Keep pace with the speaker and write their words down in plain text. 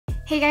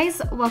Hey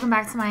guys, welcome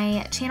back to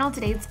my channel.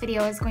 Today's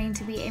video is going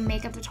to be a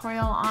makeup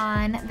tutorial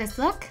on this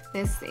look.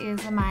 This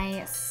is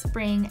my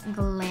Spring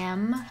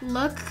Glam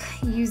look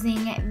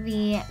using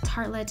the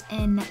Tarte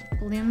In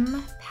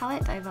Bloom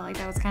palette. I felt like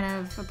that was kind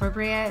of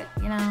appropriate,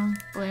 you know,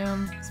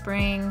 bloom,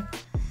 spring,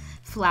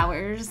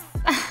 flowers.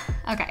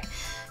 Okay,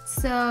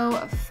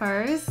 so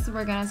first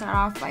we're gonna start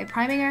off by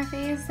priming our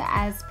face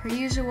as per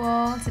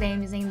usual. Today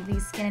I'm using the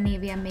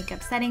SKINDINAVIA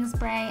makeup setting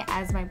spray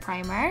as my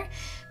primer.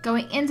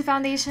 Going into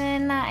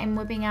foundation, I'm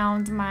whipping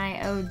out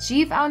my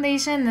OG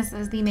foundation. This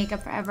is the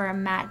Makeup Forever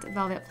Matte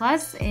Velvet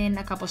Plus in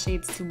a couple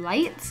shades too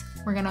light.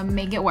 We're gonna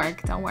make it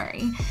work, don't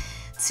worry.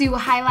 To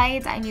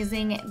highlight, I'm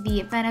using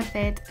the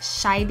Benefit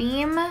Shy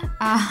Beam.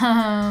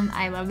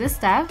 I love this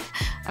stuff.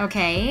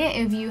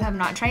 Okay, if you have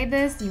not tried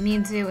this, you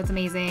need to, it's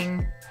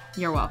amazing.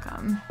 You're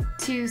welcome.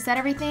 To set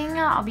everything,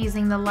 I'll be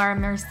using the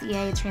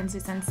MERCIER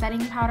Translucent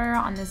Setting Powder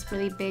on this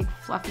really big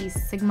fluffy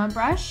Sigma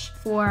brush.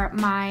 For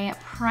my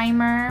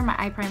primer, my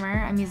eye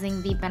primer, I'm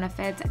using the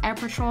Benefit Air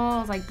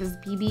Patrol, like this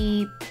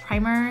BB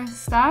primer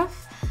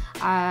stuff.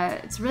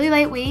 It's really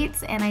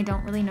lightweight and I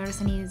don't really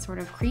notice any sort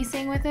of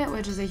creasing with it,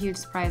 which is a huge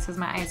surprise because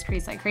my eyes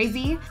crease like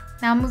crazy.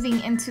 Now moving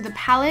into the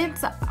palette.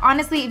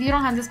 Honestly, if you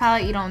don't have this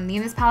palette, you don't need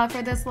this palette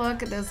for this look.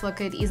 This look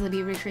could easily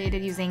be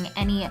recreated using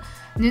any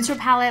neutral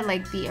palette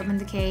like the Urban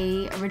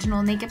Decay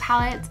Original Naked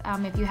palette.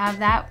 If you have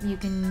that, you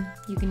can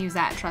use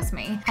that, trust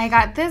me. I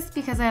got this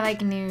because I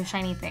like new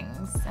shiny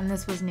things and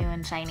this was new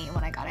and shiny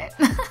when I got it.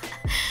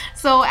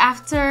 So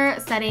after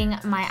setting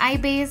my eye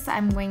base,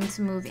 I'm going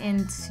to move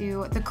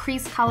into the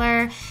crease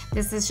color.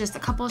 This is just a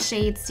couple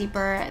shades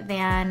deeper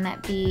than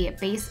the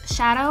base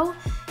shadow.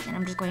 And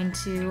I'm just going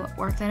to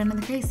work that into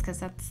the crease because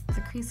that's the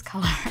crease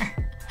color.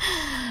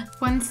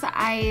 Once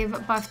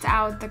I've buffed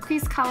out the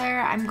crease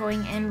color, I'm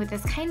going in with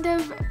this kind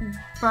of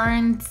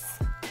burnt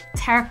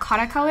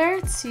terracotta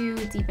color to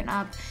deepen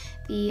up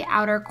the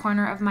outer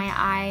corner of my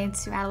eye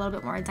to add a little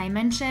bit more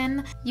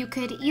dimension. You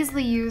could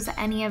easily use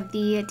any of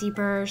the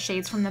deeper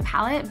shades from the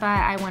palette, but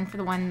I went for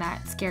the one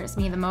that scares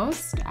me the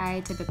most.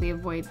 I typically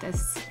avoid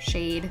this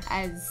shade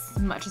as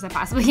much as I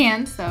possibly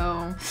can,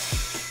 so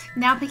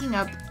now picking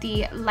up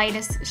the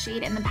lightest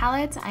shade in the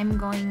palette, I'm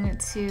going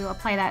to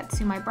apply that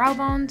to my brow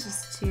bone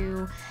just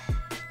to,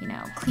 you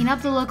know, clean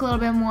up the look a little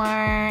bit more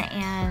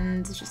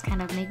and just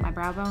kind of make my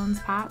brow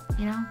bones pop,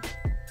 you know?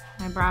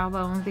 My brow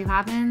bones be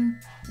popping?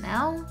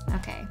 No?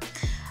 Okay.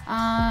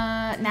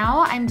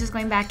 Now I'm just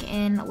going back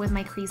in with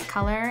my crease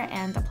color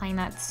and applying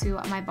that to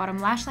my bottom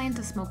lash line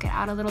to smoke it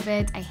out a little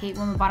bit. I hate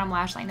when my bottom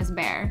lash line is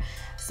bare,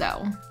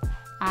 so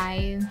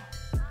I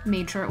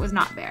made sure it was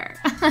not bare.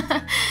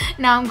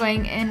 Now I'm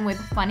going in with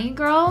Funny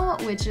Girl,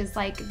 which is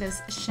like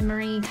this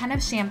shimmery kind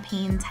of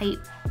champagne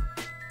type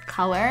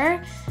color.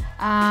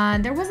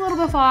 There was a little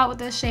bit of fallout with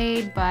this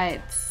shade,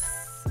 but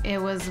it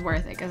was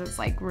worth it because it's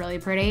like really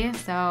pretty,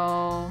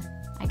 so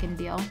I can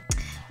deal.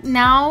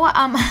 Now,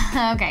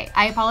 okay,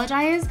 I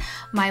apologize.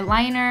 My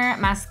liner,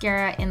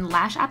 mascara, and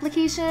lash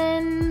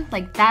application,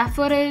 like that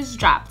footage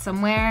dropped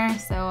somewhere,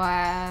 so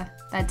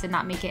that did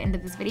not make it into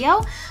this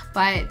video,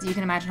 but you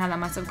can imagine how that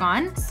must have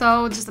gone.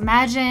 So just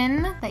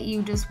imagine that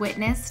you just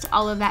witnessed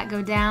all of that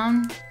go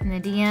down in the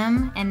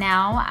DM, and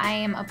now I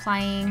am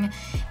applying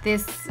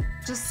this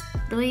just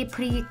really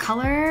pretty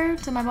color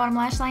to my bottom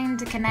lash line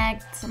to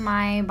connect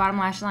my bottom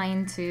lash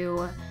line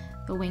to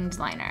the winged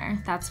liner.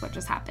 That's what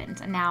just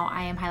happened. And now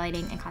I am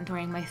highlighting and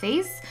contouring my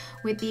face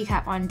with the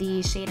Kat Von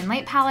D Shade and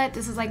Light palette.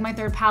 This is like my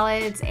third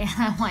palette and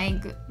I'm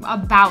like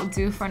about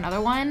due for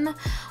another one.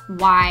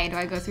 Why do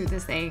I go through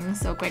this thing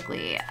so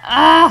quickly?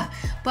 Ugh!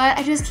 But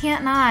I just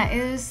can't not. It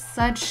is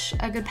such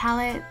a good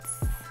palette.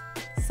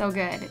 So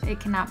good. It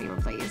cannot be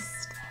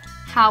replaced.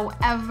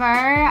 However,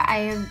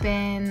 I have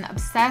been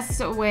obsessed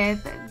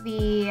with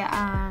the,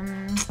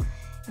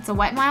 it's a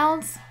Wet n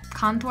Wild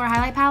contour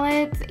highlight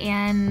palette,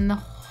 and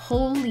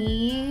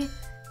holy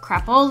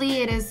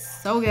crapoli, it is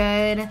so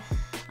good.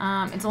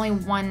 It's only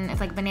one, it's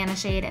like banana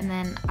shade and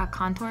then a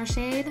contour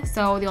shade.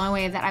 So the only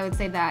way that I would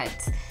say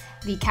that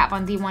the Kat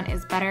Von D one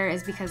is better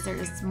is because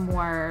there's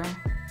more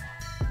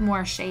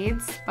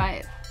shades.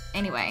 But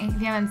anyway, if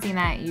you haven't seen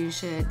that, you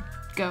should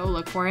go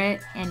look for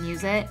it and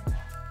use it.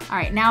 All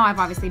right, now I've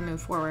obviously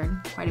moved forward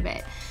quite a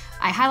bit.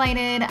 I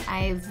highlighted,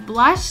 I've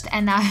blushed,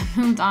 and now I've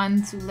moved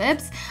on to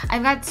lips.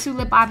 I've got two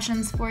lip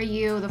options for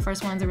you. The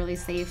first one's a really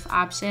safe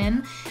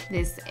option.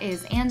 This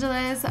is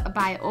Angela's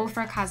by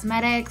Ofra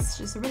Cosmetics.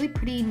 Just a really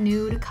pretty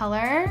nude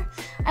color.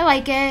 I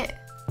like it,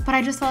 but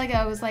I just felt like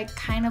I was like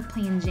kind of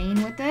plain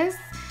Jane with this.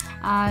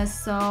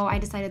 So I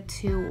decided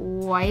to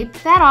wipe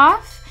that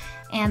off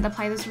and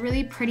apply this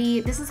really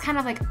pretty, this is kind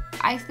of like,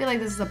 I feel like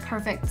this is a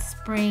perfect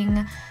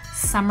spring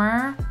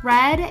summer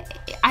red.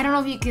 I don't know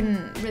if you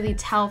can really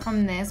tell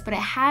from this, but it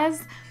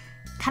has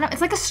kind of,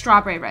 it's like a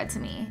strawberry red to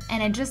me.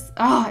 And it just,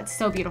 oh, it's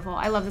so beautiful.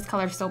 I love this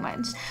color so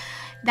much.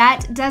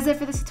 That does it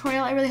for this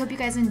tutorial. I really hope you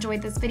guys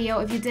enjoyed this video.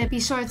 If you did, be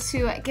sure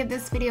to give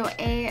this video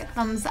a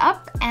thumbs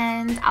up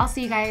and I'll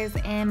see you guys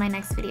in my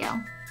next video.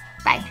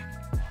 Bye.